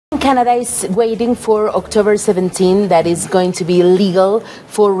Canada is waiting for October 17, that is going to be legal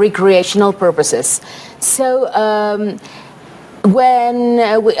for recreational purposes. So when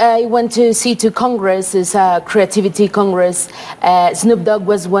I went to see to Congress, it's a creativity Congress, Snoop Dogg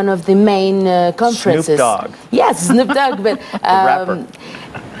was one of the main conferences. Snoop Dogg. Yes, Snoop Dogg, but rapper.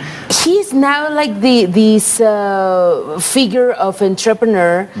 he's now like this figure of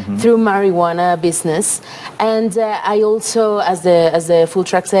entrepreneur through marijuana business, and I also, as the full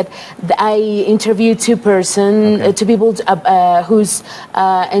track said, I interviewed two people who's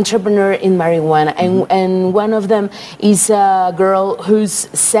entrepreneur in marijuana, and one of them is a girl who's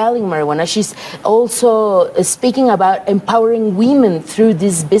selling marijuana. She's also speaking about empowering women through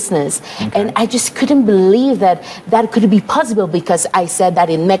this business, and I just couldn't believe that that could be possible, because I said that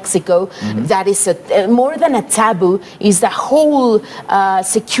in Mexico, that is more than a taboo, is the whole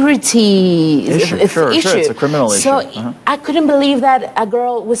security issue. Sure, it's a criminal issue. So I couldn't believe that a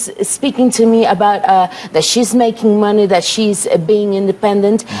girl was speaking to me about that she's making money, that she's being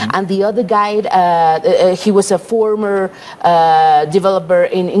independent, and the other guy, he was a former developer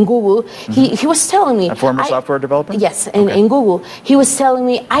in Google. He was telling me, a former software developer? Yes, in Google. He was telling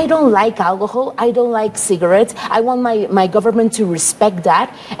me, I don't like alcohol, I don't like cigarettes, I want my government to respect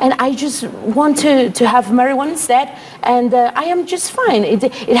that, and I just want to have marijuana instead, and I am just fine.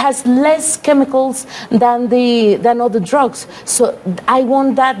 It has less chemicals than other drugs, so I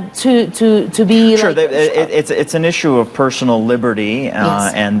want that to be sure. like, it's an issue of personal liberty,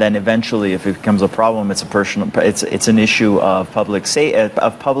 yes. And then eventually, if it becomes a problem, it's an issue of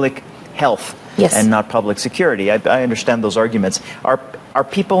public health. Yes. And not public security. I understand those arguments. Are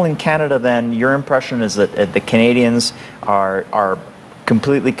people in Canada then? Your impression is that the Canadians are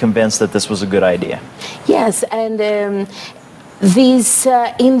completely convinced that this was a good idea? Yes, and this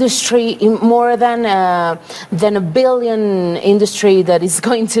industry, more than a billion industry that is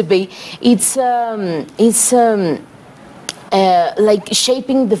going to be, it's like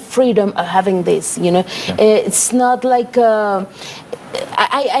shaping the freedom of having this. You know, it's not like.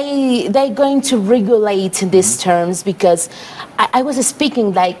 They're going to regulate these terms, because I was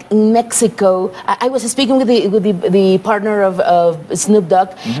speaking like in Mexico. I was speaking with the partner of Snoop Dogg,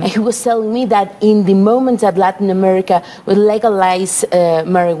 and he was telling me that in the moment that Latin America will legalize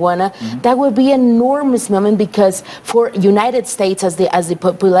marijuana, that will be an enormous moment, because for United States, as the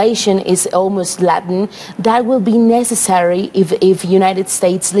population is almost Latin, that will be necessary if United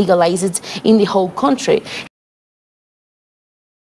States legalizes it in the whole country.